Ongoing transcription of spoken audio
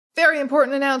Very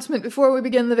important announcement before we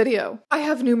begin the video. I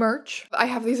have new merch. I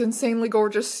have these insanely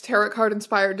gorgeous tarot card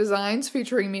inspired designs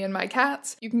featuring me and my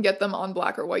cats. You can get them on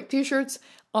black or white t-shirts,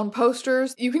 on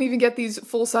posters. You can even get these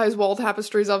full-size wall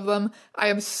tapestries of them. I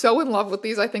am so in love with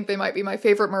these. I think they might be my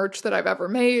favorite merch that I've ever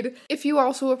made. If you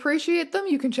also appreciate them,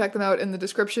 you can check them out in the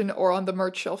description or on the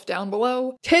merch shelf down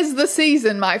below. 'Tis the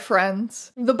season, my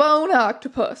friends. The bone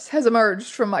octopus has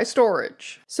emerged from my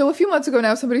storage. So a few months ago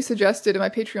now, somebody suggested in my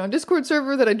Patreon Discord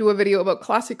server that I do a video about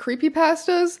classic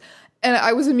creepypastas, and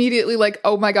I was immediately like,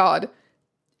 oh my god,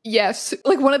 yes.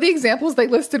 Like, one of the examples they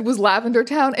listed was Lavender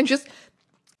Town, and just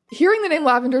hearing the name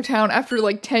Lavender Town after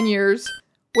like 10 years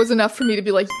was enough for me to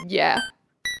be like, yeah.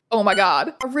 Oh my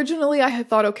god. Originally I had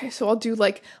thought, okay, so I'll do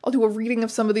a reading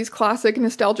of some of these classic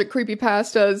nostalgic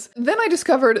creepypastas. Then I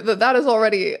discovered that that is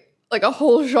already like a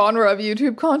whole genre of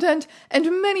YouTube content,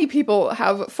 and many people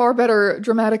have far better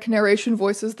dramatic narration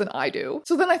voices than I do.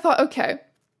 So then I thought, okay,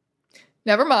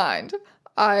 never mind.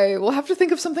 I will have to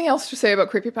think of something else to say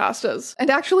about creepypastas. And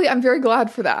actually, I'm very glad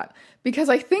for that, because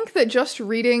I think that just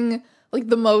reading like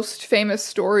the most famous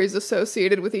stories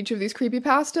associated with each of these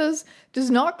creepypastas does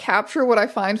not capture what I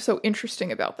find so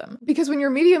interesting about them. Because when your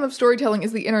medium of storytelling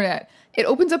is the internet, it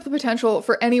opens up the potential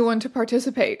for anyone to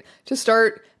participate, to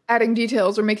start adding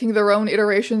details or making their own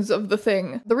iterations of the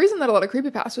thing. The reason that a lot of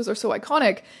creepypastas are so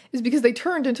iconic is because they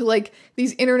turned into like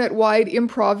these internet-wide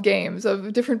improv games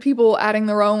of different people adding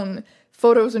their own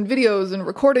photos and videos and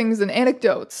recordings and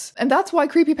anecdotes. And that's why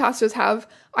creepypastas have,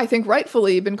 I think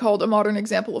rightfully, been called a modern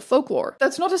example of folklore.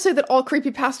 That's not to say that all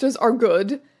creepypastas are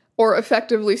good or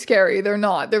effectively scary. They're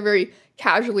not. They're very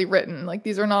casually written. Like,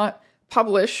 these are not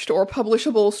published or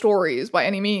publishable stories by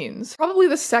any means. Probably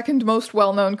the second most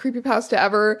well-known creepypasta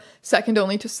ever, second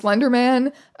only to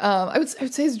Slenderman, I would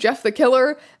say is Jeff the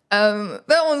Killer.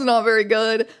 That one's not very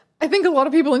good. I think a lot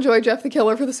of people enjoy Jeff the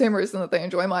Killer for the same reason that they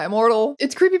enjoy My Immortal.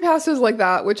 It's creepypastas like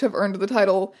that which have earned the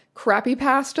title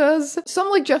crappypastas.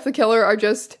 Some, like Jeff the Killer, are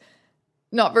just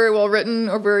not very well written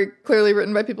or very clearly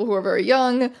written by people who are very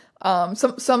young.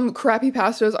 Some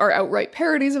creepypastas are outright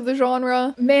parodies of the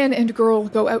genre. Man and girl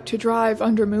go out to drive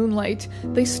under moonlight.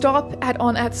 They stop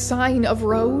at sign of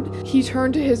road. He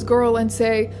turn to his girl and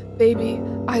say, "Baby,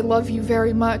 I love you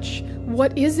very much.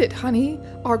 What is it, honey?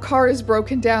 Our car is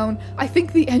broken down. I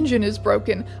think the engine is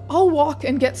broken. I'll walk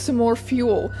and get some more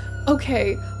fuel.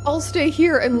 Okay, I'll stay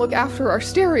here and look after our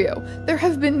stereo. There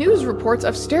have been news reports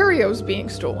of stereos being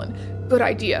stolen. Good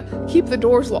idea. Keep the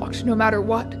doors locked no matter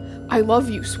what. I love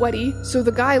you, sweaty." So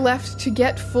the guy left to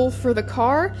get full for the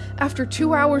car. After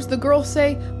 2 hours, the girl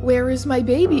say, "Where is my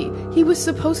baby? He was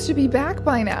supposed to be back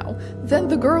by now." Then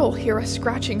the girl hear a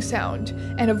scratching sound,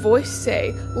 and a voice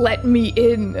say, "Let me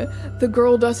in." The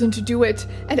girl doesn't do it,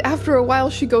 and after a while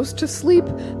she goes to sleep.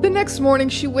 The next morning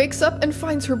she wakes up and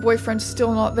finds her boyfriend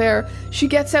still not there. She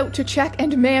gets out to check,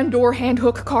 and man door hand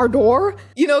hook car door.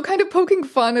 You know, kind of poking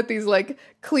fun at these like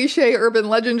cliche urban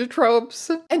legend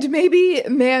tropes. And maybe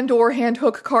man door hand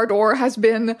hook car door has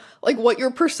been like what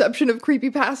your perception of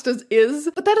creepypastas is,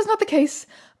 but that is not the case.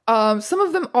 Some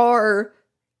of them are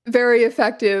very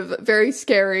effective, very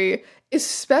scary,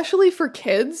 especially for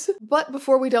kids. But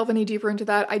before we delve any deeper into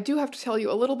that, I do have to tell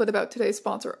you a little bit about today's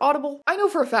sponsor, Audible. I know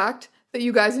for a fact that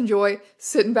you guys enjoy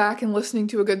sitting back and listening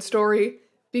to a good story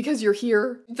because you're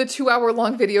here, the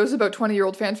 2-hour-long videos about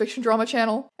 20-year-old fanfiction drama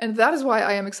channel. And that is why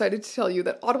I am excited to tell you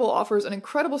that Audible offers an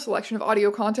incredible selection of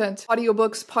audio content,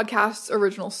 audiobooks, podcasts,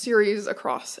 original series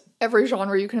across every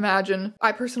genre you can imagine.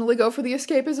 I personally go for the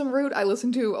escapism route. I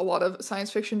listen to a lot of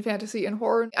science fiction, fantasy, and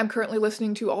horror. I'm currently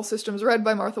listening to All Systems Red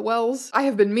by Martha Wells. I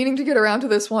have been meaning to get around to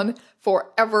this one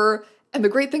forever. And the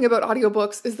great thing about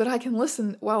audiobooks is that I can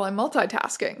listen while I'm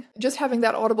multitasking. Just having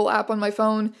that Audible app on my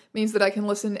phone means that I can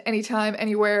listen anytime,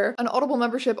 anywhere. An Audible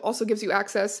membership also gives you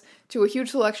access to a huge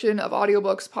selection of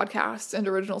audiobooks, podcasts, and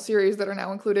original series that are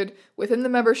now included within the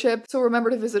membership. So remember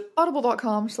to visit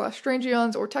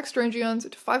audible.com/STRANGEAEONS or text STRANGEAEONS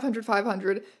to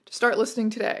 500-500 to start listening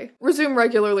today. Resume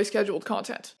regularly scheduled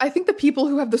content. I think the people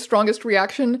who have the strongest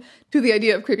reaction to the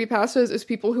idea of creepypastas is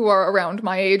people who are around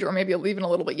my age or maybe even a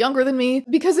little bit younger than me,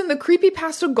 because in the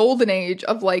creepypasta golden age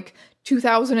of like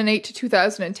 2008 to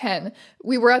 2010,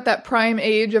 we were at that prime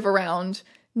age of around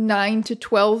 9 to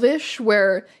 12-ish,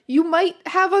 where you might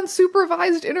have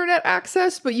unsupervised internet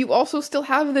access, but you also still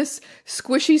have this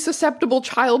squishy, susceptible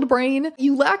child brain.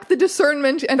 You lack the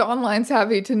discernment and online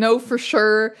savvy to know for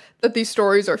sure that these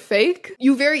stories are fake.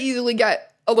 You very easily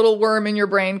get a little worm in your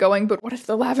brain going, but what if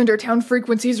the Lavender Town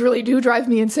frequencies really do drive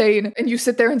me insane? And you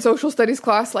sit there in social studies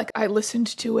class like, I listened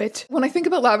to it. When I think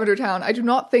about Lavender Town, I do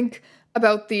not think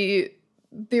about the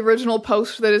the original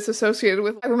post that it's associated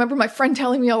with. I remember my friend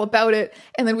telling me all about it,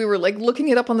 and then we were like looking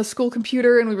it up on the school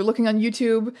computer, and we were looking on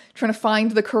YouTube, trying to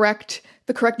find the correct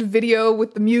video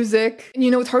with the music. And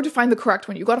you know, it's hard to find the correct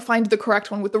one. You gotta find the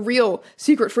correct one with the real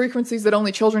secret frequencies that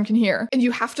only children can hear. And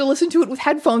you have to listen to it with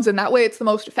headphones, and that way it's the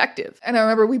most effective. And I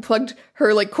remember we plugged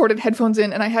her like corded headphones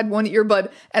in, and I had one earbud,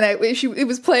 and it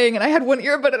was playing, and I had one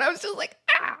earbud, and I was just like,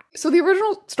 ah! So the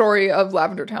original story of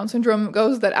Lavender Town Syndrome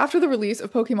goes that after the release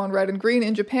of Pokemon Red and Green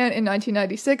in Japan in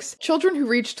 1996, children who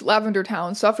reached Lavender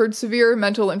Town suffered severe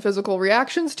mental and physical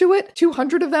reactions to it.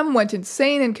 200 of them went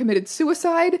insane and committed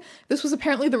suicide. This was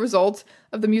apparently the result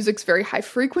of the music's very high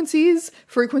frequencies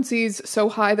so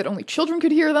high that only children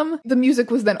could hear them. The music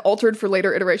was then altered for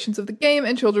later iterations of the game,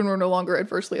 and children were no longer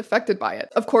adversely affected by it.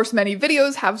 Of course, many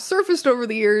videos have surfaced over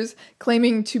the years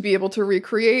claiming to be able to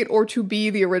recreate or to be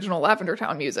the original Lavender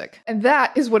Town music. And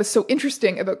that is what is so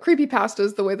interesting about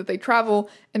creepypastas, the way that they travel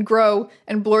and grow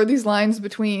and blur these lines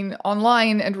between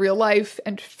online and real life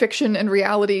and fiction and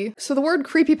reality. So the word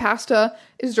creepypasta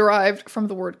is derived from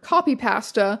the word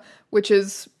copypasta, which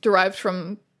is derived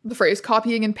from the phrase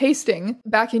copying and pasting.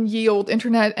 Back in ye olde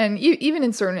internet, and even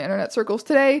in certain internet circles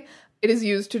today, it is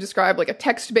used to describe like a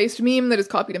text-based meme that is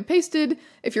copied and pasted.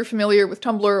 If you're familiar with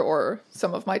Tumblr or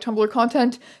some of my Tumblr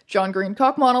content, John Green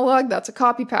cock monologue, that's a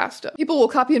copypasta. People will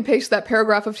copy and paste that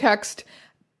paragraph of text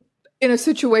in a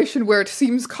situation where it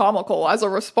seems comical as a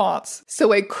response.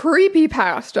 So a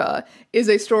creepypasta is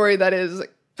a story that is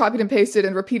copied and pasted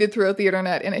and repeated throughout the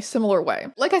internet in a similar way.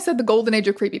 Like I said, the golden age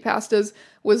of creepypastas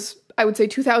was, I would say,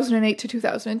 2008 to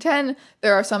 2010.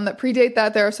 There are some that predate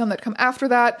that, there are some that come after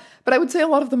that, but I would say a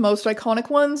lot of the most iconic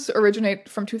ones originate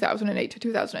from 2008 to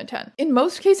 2010. In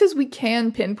most cases, we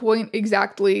can pinpoint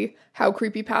exactly how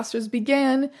creepypastas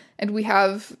began, and we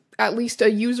have at least a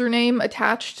username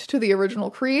attached to the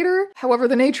original creator. However,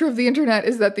 the nature of the internet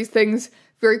is that these things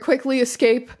very quickly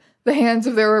escape the hands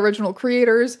of their original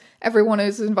creators. Everyone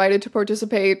is invited to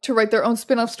participate, to write their own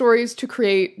spin-off stories, to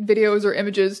create videos or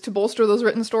images to bolster those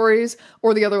written stories,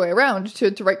 or the other way around,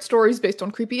 to write stories based on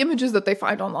creepy images that they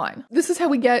find online. This is how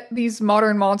we get these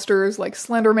modern monsters like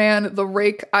Slenderman, the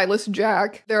Rake, Eyeless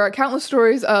Jack. There are countless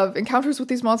stories of encounters with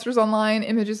these monsters online,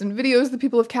 images and videos that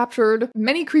people have captured.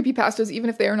 Many creepypastas, even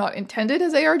if they are not intended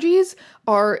as ARGs,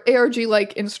 are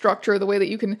ARG-like in structure, the way that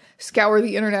you can scour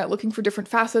the internet looking for different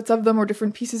facets of them or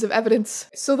different pieces of evidence.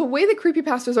 So the way that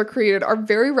creepypastas are created are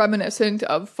very reminiscent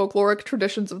of folkloric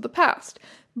traditions of the past.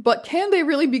 But can they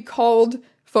really be called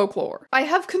folklore? I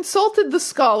have consulted the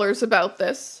scholars about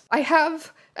this. I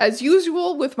have, as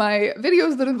usual with my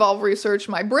videos that involve research,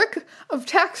 my brick of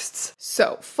texts.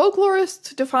 So,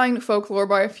 folklorists define folklore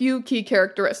by a few key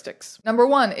characteristics. Number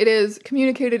one, it is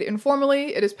communicated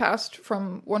informally. It is passed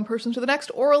from one person to the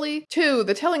next orally. Two,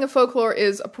 the telling of folklore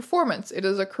is a performance. It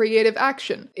is a creative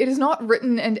action. It is not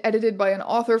written and edited by an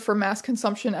author for mass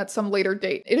consumption at some later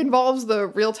date. It involves the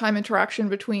real-time interaction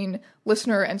between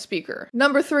listener and speaker.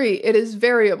 Number three, it is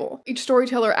variable. Each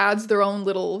storyteller adds their own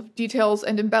little details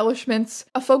and embellishments.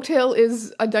 A folktale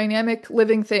is a dynamic,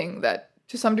 living thing that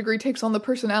to some degree takes on the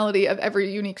personality of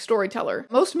every unique storyteller.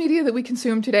 Most media that we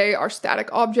consume today are static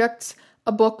objects,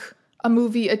 a book, a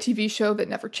movie, a TV show that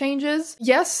never changes.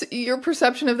 Yes, your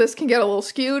perception of this can get a little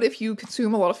skewed if you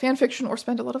consume a lot of fanfiction or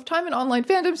spend a lot of time in online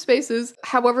fandom spaces.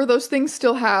 However, those things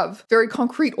still have very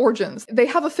concrete origins. They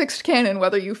have a fixed canon,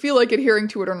 whether you feel like adhering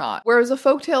to it or not. Whereas a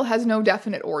folktale has no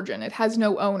definite origin. It has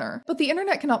no owner. But the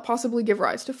internet cannot possibly give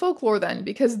rise to folklore then,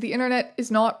 because the internet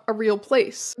is not a real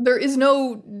place. There is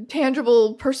no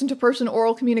tangible person-to-person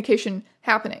oral communication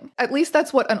happening. At least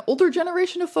that's what an older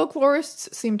generation of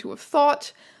folklorists seem to have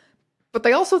thought. But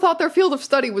they also thought their field of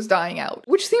study was dying out,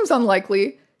 which seems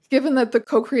unlikely, given that the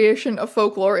co-creation of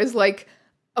folklore is like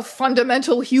a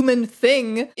fundamental human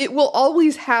thing. It will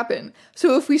always happen.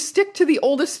 So if we stick to the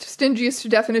oldest, stingiest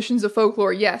definitions of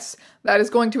folklore, yes, that is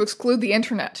going to exclude the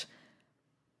internet.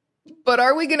 But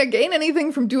are we going to gain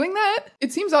anything from doing that?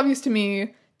 It seems obvious to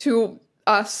me, to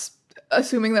us,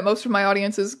 assuming that most of my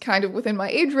audience is kind of within my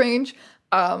age range,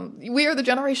 we are the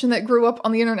generation that grew up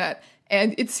on the internet.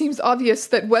 And it seems obvious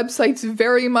that websites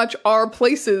very much are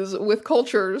places with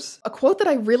cultures. A quote that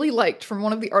I really liked from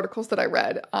one of the articles that I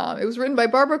read, it was written by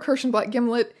Barbara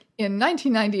Kirshenblatt-Gimlet in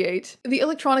 1998. The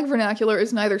electronic vernacular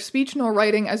is neither speech nor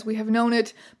writing as we have known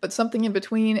it, but something in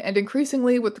between, and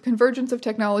increasingly with the convergence of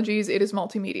technologies, it is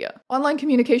multimedia. Online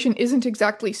communication isn't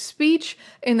exactly speech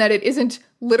in that it isn't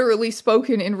literally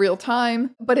spoken in real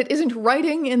time, but it isn't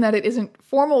writing in that it isn't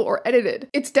formal or edited.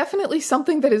 It's definitely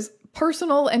something that is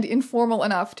personal and informal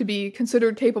enough to be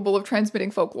considered capable of transmitting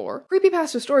folklore.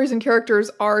 Creepypasta stories and characters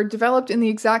are developed in the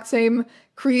exact same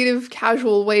creative,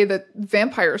 casual way that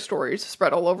vampire stories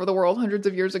spread all over the world hundreds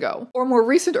of years ago. Or more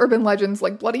recent urban legends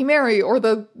like Bloody Mary, or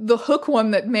the hook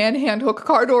one that Man-Hand Hook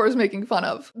car door is making fun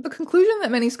of. The conclusion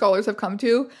that many scholars have come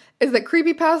to is that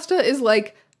creepypasta is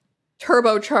like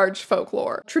turbocharged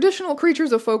folklore. Traditional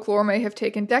creatures of folklore may have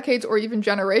taken decades or even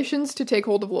generations to take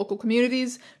hold of local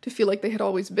communities, to feel like they had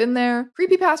always been there.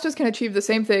 Creepypastas can achieve the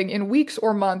same thing in weeks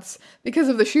or months because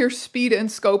of the sheer speed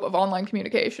and scope of online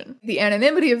communication. The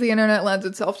anonymity of the internet lends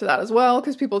itself to that as well,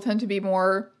 because people tend to be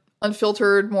more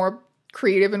unfiltered, more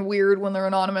creative and weird when they're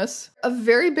anonymous. A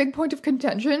very big point of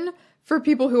contention for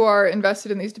people who are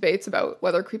invested in these debates about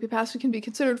whether creepypasta can be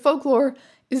considered folklore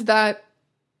is that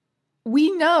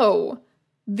we know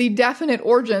the definite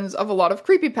origins of a lot of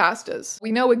creepypastas.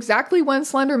 We know exactly when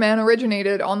Slenderman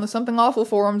originated on the Something Awful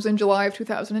forums in July of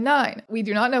 2009. We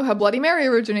do not know how Bloody Mary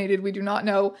originated. We do not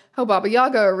know how Baba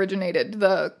Yaga originated.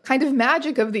 The kind of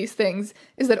magic of these things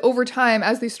is that over time,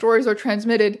 as these stories are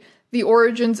transmitted, the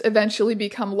origins eventually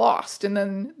become lost, and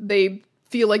then they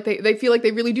feel like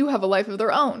they really do have a life of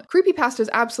their own. Creepypastas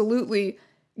absolutely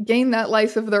gain that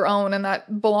life of their own and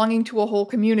that belonging to a whole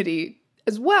community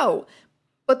as well,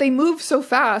 but they move so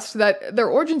fast that their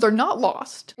origins are not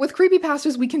lost. With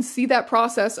creepypastas, we can see that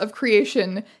process of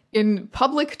creation in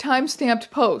public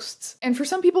time-stamped posts. And for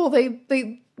some people,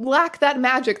 they lack that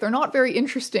magic. They're not very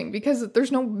interesting because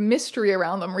there's no mystery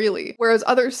around them, really. Whereas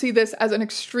others see this as an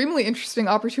extremely interesting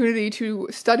opportunity to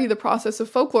study the process of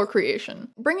folklore creation.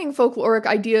 Bringing folkloric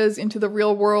ideas into the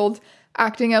real world,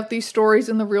 acting out these stories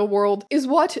in the real world, is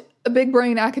what big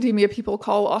brain academia people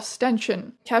call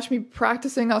ostension. Catch me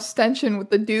practicing ostension with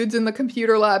the dudes in the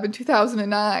computer lab in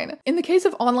 2009. In the case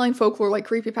of online folklore like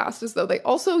creepypastas, though, they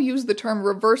also use the term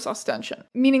reverse ostension,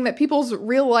 meaning that people's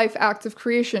real-life acts of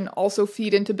creation also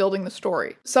feed into building the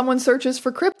story. Someone searches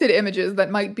for cryptid images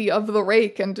that might be of the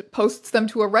rake and posts them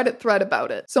to a Reddit thread about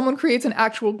it. Someone creates an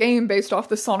actual game based off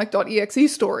the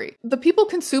Sonic.exe story. The people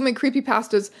consuming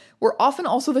creepypastas were often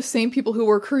also the same people who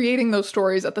were creating those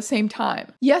stories at the same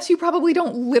time. Yes, you probably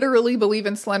don't literally believe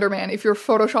in Slenderman if you're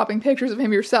photoshopping pictures of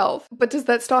him yourself, but does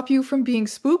that stop you from being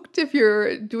spooked if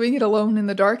you're doing it alone in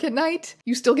the dark at night?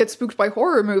 You still get spooked by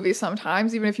horror movies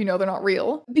sometimes, even if you know they're not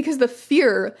real. Because the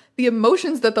fear, the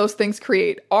emotions that those things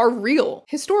create are real.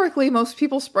 Historically, most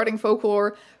people spreading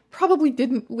folklore probably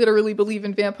didn't literally believe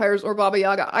in vampires or Baba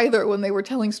Yaga either when they were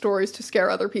telling stories to scare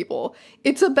other people.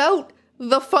 It's about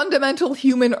the fundamental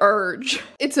human urge.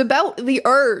 It's about the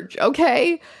urge,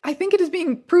 okay? I think it is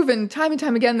being proven time and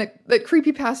time again that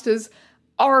creepypastas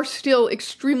are still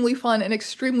extremely fun and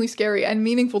extremely scary and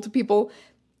meaningful to people,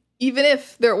 even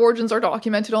if their origins are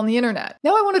documented on the internet.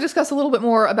 Now I want to discuss a little bit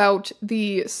more about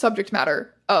the subject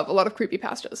matter of a lot of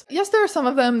creepypastas. Yes, there are some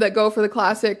of them that go for the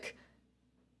classic,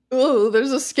 oh,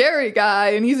 there's a scary guy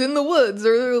and he's in the woods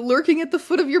or lurking at the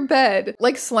foot of your bed,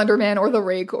 like Slenderman or The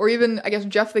Rake, or even, I guess,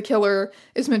 Jeff the Killer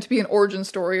is meant to be an origin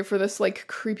story for this, like,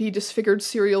 creepy, disfigured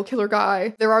serial killer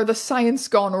guy. There are the science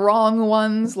gone wrong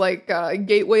ones, like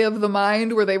Gateway of the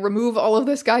Mind, where they remove all of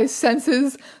this guy's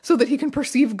senses so that he can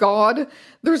perceive God.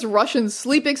 There's Russian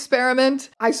Sleep Experiment.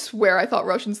 I swear I thought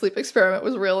Russian Sleep Experiment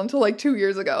was real until like 2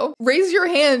 years ago. Raise your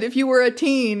hand if you were a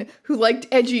teen who liked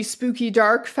edgy, spooky,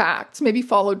 dark facts, maybe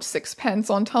followed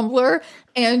Sixpence on Tumblr,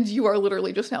 and you are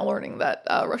literally just now learning that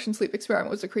Russian Sleep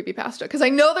Experiment was a creepypasta, because I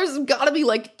know there's gotta be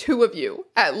like 2 of you,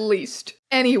 at least.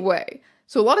 Anyway.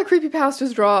 So a lot of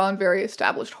creepypastas draw on very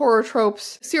established horror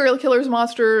tropes, serial killers,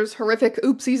 monsters, horrific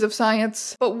oopsies of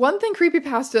science. But one thing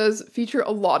creepypastas feature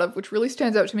a lot of, which really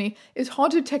stands out to me, is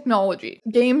haunted technology.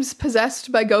 Games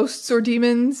possessed by ghosts or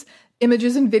demons,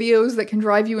 images and videos that can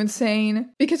drive you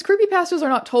insane. Because creepypastas are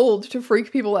not told to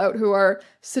freak people out who are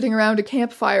sitting around a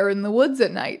campfire in the woods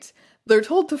at night. They're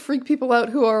told to freak people out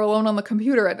who are alone on the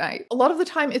computer at night. A lot of the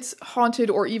time it's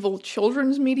haunted or evil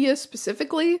children's media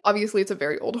specifically. Obviously it's a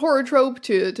very old horror trope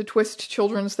to twist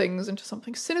children's things into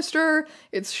something sinister.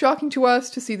 It's shocking to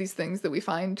us to see these things that we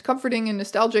find comforting and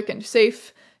nostalgic and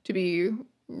safe to be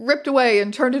ripped away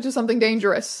and turned into something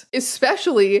dangerous.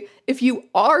 Especially if you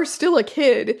are still a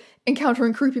kid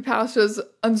encountering creepypastas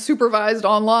unsupervised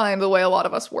online the way a lot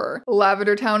of us were.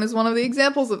 Lavender Town is one of the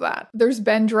examples of that. There's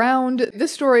Been Drowned.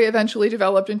 This story eventually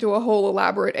developed into a whole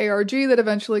elaborate ARG that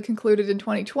eventually concluded in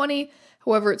 2020.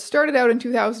 However, it started out in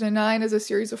 2009 as a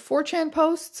series of 4chan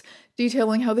posts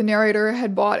detailing how the narrator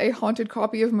had bought a haunted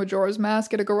copy of Majora's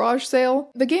Mask at a garage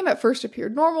sale. The game at first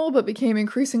appeared normal, but became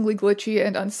increasingly glitchy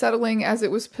and unsettling as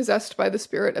it was possessed by the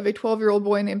spirit of a 12-year-old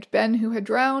boy named Ben who had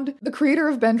drowned. The creator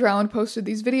of Ben Drowned posted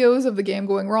these videos of the game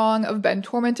going wrong, of Ben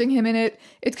tormenting him in it.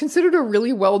 It's considered a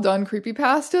really well-done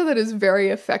creepypasta that is very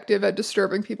effective at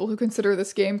disturbing people who consider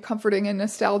this game comforting and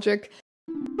nostalgic.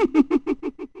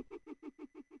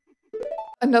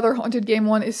 Another haunted game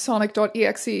one is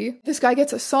Sonic.exe. This guy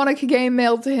gets a Sonic game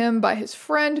mailed to him by his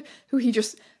friend, who he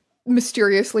just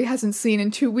mysteriously hasn't seen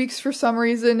in 2 weeks for some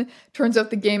reason. Turns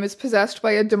out the game is possessed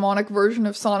by a demonic version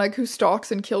of Sonic who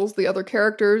stalks and kills the other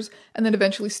characters, and then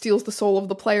eventually steals the soul of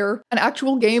the player. An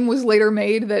actual game was later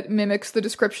made that mimics the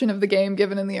description of the game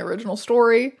given in the original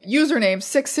story. Username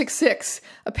 666.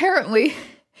 Apparently,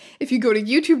 if you go to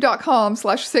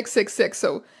youtube.com/666,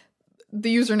 so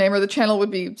the username or the channel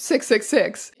would be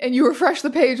 666, and you refresh the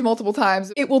page multiple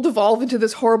times, it will devolve into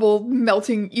this horrible,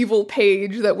 melting, evil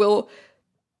page that will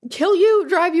kill you,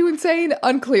 drive you insane,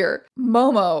 unclear.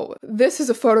 Momo. This is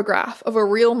a photograph of a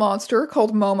real monster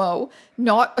called Momo,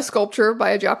 not a sculpture by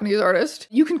a Japanese artist.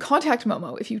 You can contact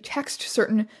Momo if you text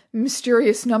certain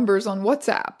mysterious numbers on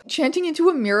WhatsApp. Chanting into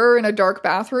a mirror in a dark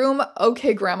bathroom?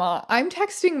 Okay, grandma, I'm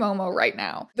texting Momo right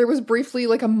now. There was briefly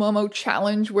like a Momo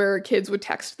challenge where kids would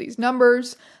text these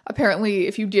numbers. Apparently,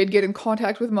 if you did get in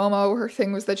contact with Momo, her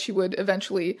thing was that she would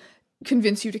eventually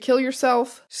convince you to kill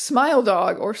yourself. Smile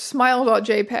Dog, or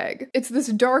smile.jpg. It's this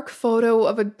dark photo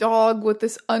of a dog with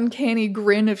this uncanny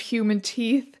grin of human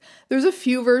teeth. There's a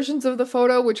few versions of the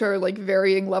photo which are like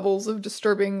varying levels of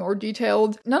disturbing or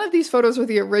detailed. None of these photos are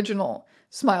the original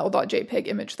smile.jpg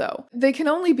image though. They can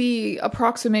only be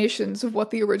approximations of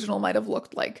what the original might have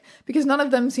looked like, because none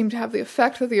of them seem to have the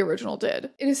effect that the original did.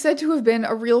 It is said to have been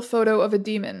a real photo of a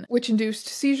demon, which induced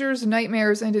seizures,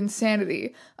 nightmares, and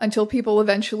insanity, until people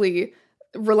eventually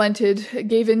relented,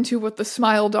 gave in to what the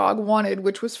Smile Dog wanted,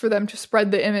 which was for them to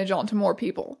spread the image onto more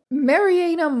people.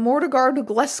 Mariana Mordegard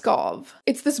Gleskov.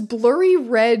 It's this blurry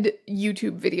red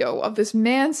YouTube video of this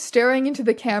man staring into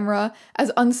the camera as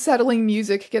unsettling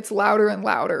music gets louder and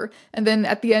louder, and then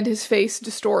at the end his face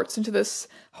distorts into this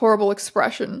horrible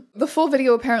expression. The full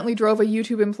video apparently drove a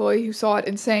YouTube employee who saw it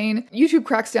insane. YouTube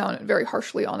cracks down very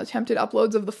harshly on attempted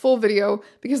uploads of the full video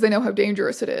because they know how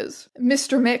dangerous it is.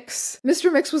 Mr. Mix.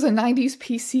 Mr. Mix was a 90s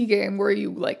PC game where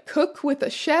you like cook with a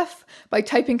chef by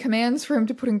typing commands for him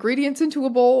to put ingredients into a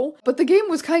bowl. But the game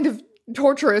was kind of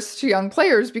torturous to young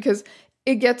players because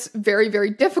it gets very, very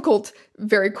difficult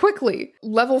very quickly.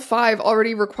 Level 5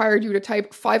 already required you to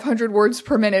type 500 words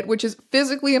per minute, which is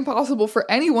physically impossible for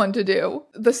anyone to do.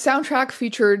 The soundtrack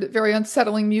featured very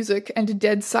unsettling music and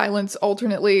dead silence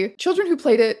alternately. Children who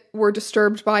played it were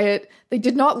disturbed by it. They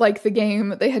did not like the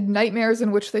game. They had nightmares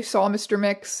in which they saw Mr.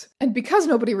 Mix. And because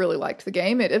nobody really liked the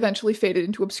game, it eventually faded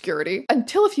into obscurity.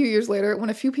 Until a few years later, when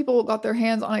a few people got their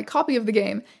hands on a copy of the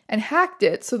game and hacked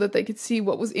it so that they could see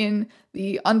what was in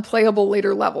the unplayable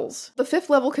later levels. The 5th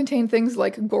level contained things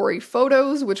like gory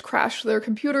photos, which crashed their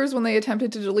computers when they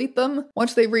attempted to delete them.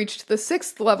 Once they reached the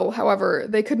 6th level, however,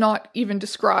 they could not even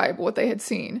describe what they had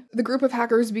seen. The group of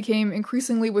hackers became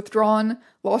increasingly withdrawn,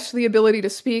 lost the ability to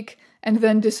speak, and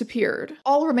then disappeared.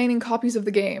 All remaining copies of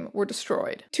the game were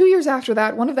destroyed. 2 years after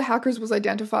that, one of the hackers was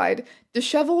identified,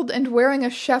 disheveled and wearing a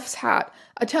chef's hat,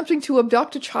 attempting to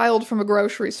abduct a child from a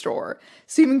grocery store,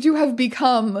 seeming to have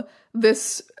become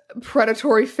this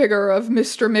predatory figure of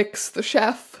Mr. Mix, the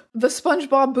chef. The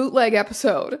SpongeBob bootleg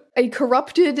episode. A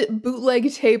corrupted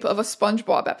bootleg tape of a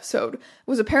SpongeBob episode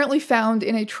was apparently found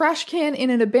in a trash can in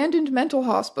an abandoned mental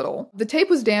hospital. The tape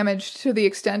was damaged to the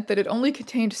extent that it only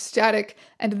contained static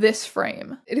and this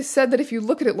frame. It is said that if you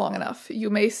look at it long enough, you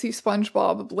may see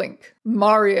SpongeBob blink.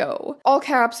 Mario. All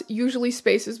caps, usually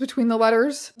spaces between the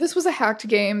letters. This was a hacked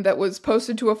game that was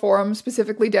posted to a forum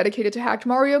specifically dedicated to hacked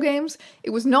Mario games.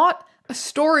 It was not a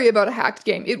story about a hacked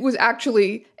game. It was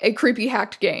actually a creepy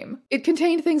hacked game. It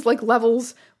contained things like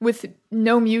levels with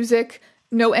no music,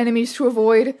 no enemies to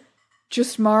avoid,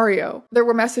 just Mario. There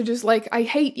were messages like, "I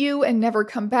hate you and never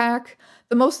come back."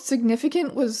 The most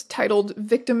significant was titled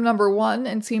Victim Number 1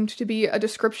 and seemed to be a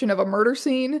description of a murder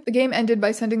scene. The game ended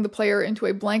by sending the player into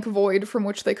a blank void from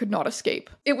which they could not escape.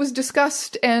 It was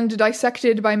discussed and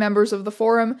dissected by members of the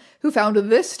forum who found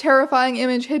this terrifying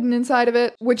image hidden inside of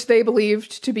it, which they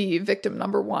believed to be Victim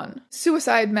Number 1.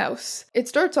 Suicide Mouse. It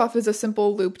starts off as a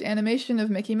simple looped animation of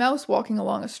Mickey Mouse walking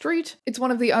along a street. It's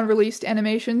one of the unreleased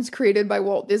animations created by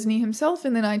Walt Disney himself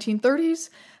in the 1930s.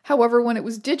 However, when it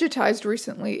was digitized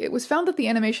recently, it was found that the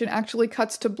animation actually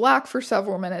cuts to black for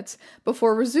several minutes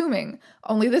before resuming.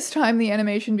 Only this time the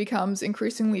animation becomes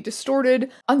increasingly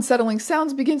distorted, unsettling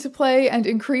sounds begin to play and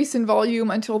increase in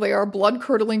volume until they are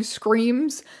blood-curdling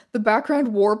screams, the background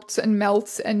warps and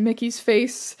melts, and Mickey's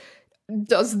face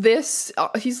does this.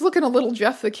 He's looking a little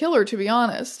Jeff the Killer, to be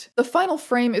honest. The final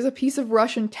frame is a piece of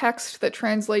Russian text that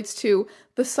translates to,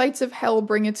 "The sights of hell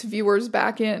bring its viewers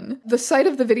back in." The sight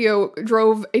of the video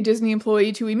drove a Disney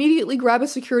employee to immediately grab a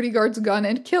security guard's gun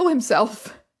and kill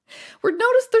himself. We're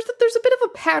noticed there's a bit of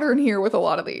a pattern here with a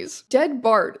lot of these. Dead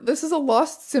Bart. This is a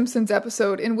Lost Simpsons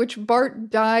episode in which Bart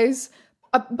dies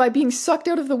by being sucked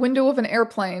out of the window of an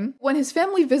airplane. When his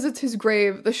family visits his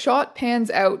grave, the shot pans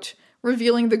out,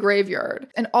 revealing the graveyard.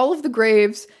 And all of the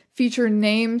graves feature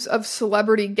names of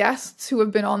celebrity guests who have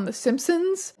been on The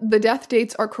Simpsons. The death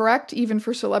dates are correct, even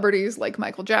for celebrities like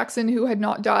Michael Jackson, who had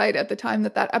not died at the time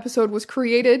that episode was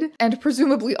created, and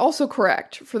presumably also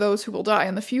correct for those who will die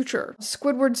in the future.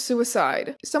 Squidward's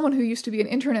suicide. Someone who used to be an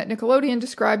internet Nickelodeon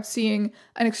described seeing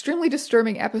an extremely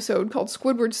disturbing episode called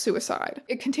Squidward's Suicide.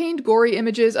 It contained gory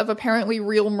images of apparently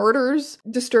real murders,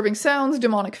 disturbing sounds,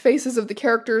 demonic faces of the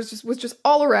characters, was just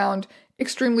all around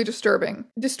extremely disturbing.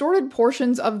 Distorted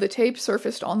portions of the tape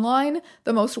surfaced online,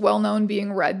 the most well-known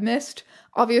being Red Mist.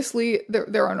 Obviously,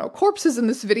 there are no corpses in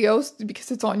this video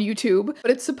because it's on YouTube, but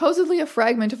it's supposedly a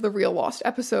fragment of the real Lost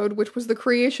episode, which was the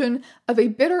creation of a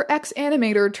bitter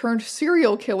ex-animator turned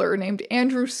serial killer named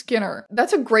Andrew Skinner.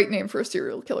 That's a great name for a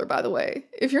serial killer, by the way.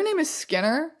 If your name is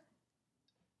Skinner,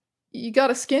 you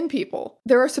gotta skin people.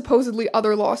 There are supposedly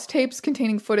other lost tapes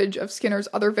containing footage of Skinner's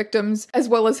other victims, as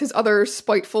well as his other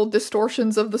spiteful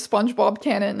distortions of the SpongeBob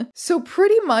canon. So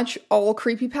pretty much all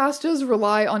creepypastas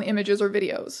rely on images or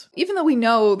videos. Even though we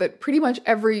know that pretty much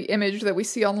every image that we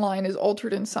see online is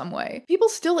altered in some way, people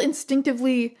still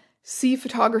instinctively see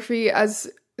photography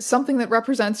as something that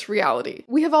represents reality.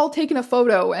 We have all taken a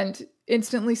photo and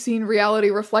instantly seen reality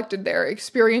reflected there,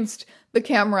 experienced the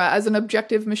camera as an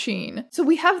objective machine. So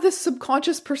we have this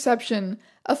subconscious perception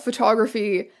of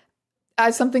photography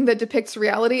as something that depicts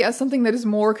reality, as something that is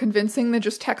more convincing than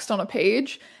just text on a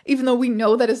page, even though we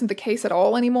know that isn't the case at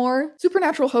all anymore.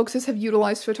 Supernatural hoaxes have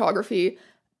utilized photography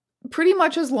pretty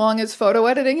much as long as photo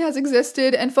editing has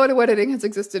existed, and photo editing has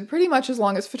existed pretty much as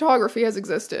long as photography has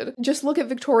existed. Just look at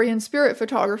Victorian spirit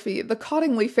photography, the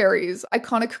Cottingley fairies,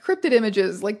 iconic cryptid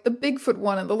images like the Bigfoot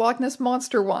one and the Loch Ness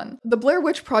Monster one. The Blair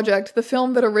Witch Project, the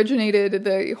film that originated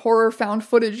the horror found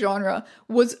footage genre,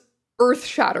 was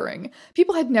earth-shattering.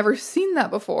 People had never seen that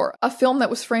before. A film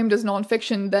that was framed as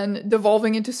nonfiction, then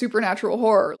devolving into supernatural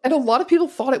horror. And a lot of people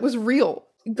thought it was real.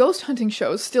 Ghost hunting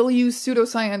shows still use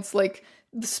pseudoscience like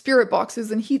the spirit boxes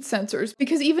and heat sensors,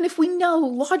 because even if we know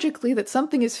logically that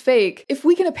something is fake, if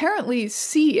we can apparently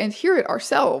see and hear it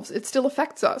ourselves, it still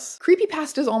affects us.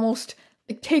 Creepypastas almost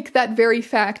take that very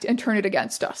fact and turn it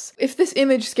against us. If this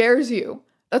image scares you,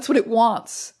 that's what it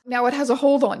wants. Now it has a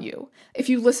hold on you. If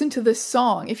you listen to this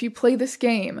song, if you play this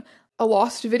game, a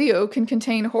lost video can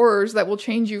contain horrors that will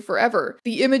change you forever.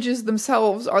 The images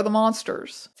themselves are the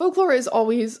monsters. Folklore is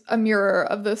always a mirror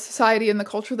of the society and the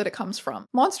culture that it comes from.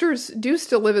 Monsters do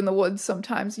still live in the woods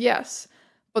sometimes, yes,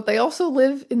 but they also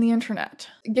live in the internet.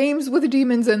 Games with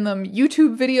demons in them,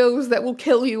 YouTube videos that will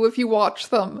kill you if you watch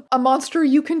them, a monster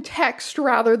you can text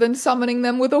rather than summoning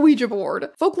them with a Ouija board.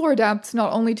 Folklore adapts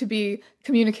not only to be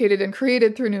communicated and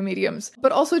created through new mediums,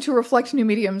 but also to reflect new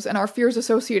mediums and our fears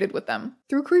associated with them.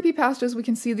 Through creepypastas, we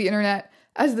can see the internet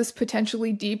as this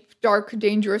potentially deep, dark,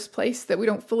 dangerous place that we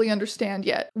don't fully understand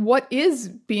yet. What is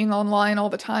being online all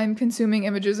the time, consuming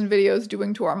images and videos,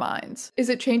 doing to our minds? Is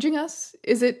it changing us?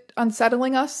 Is it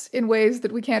unsettling us in ways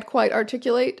that we can't quite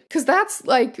articulate? Because that's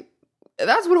what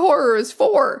horror is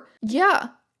for. Yeah,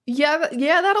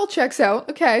 that all checks out.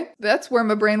 Okay, that's where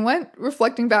my brain went,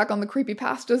 reflecting back on the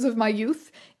creepypastas of my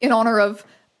youth in honor of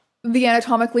the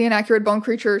anatomically inaccurate bone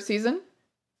creature season.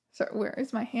 Sorry, where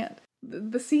is my hand?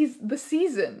 The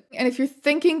season. And if you're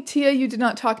thinking, Tia, you did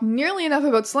not talk nearly enough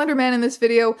about Slenderman in this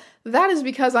video, that is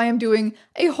because I am doing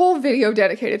a whole video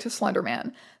dedicated to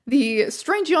Slenderman. The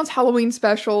STRANGEAEONS Halloween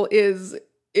special is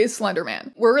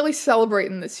Slenderman. We're really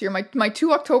celebrating this year. My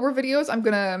 2 October videos, I'm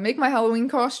gonna make my Halloween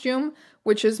costume,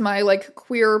 which is my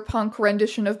queer punk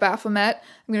rendition of Baphomet.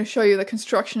 I'm gonna show you the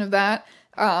construction of that,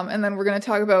 and then we're gonna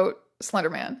talk about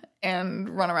Slenderman and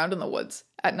run around in the woods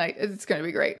at night. It's gonna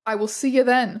be great. I will see you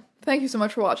then. Thank you so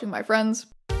much for watching, my friends.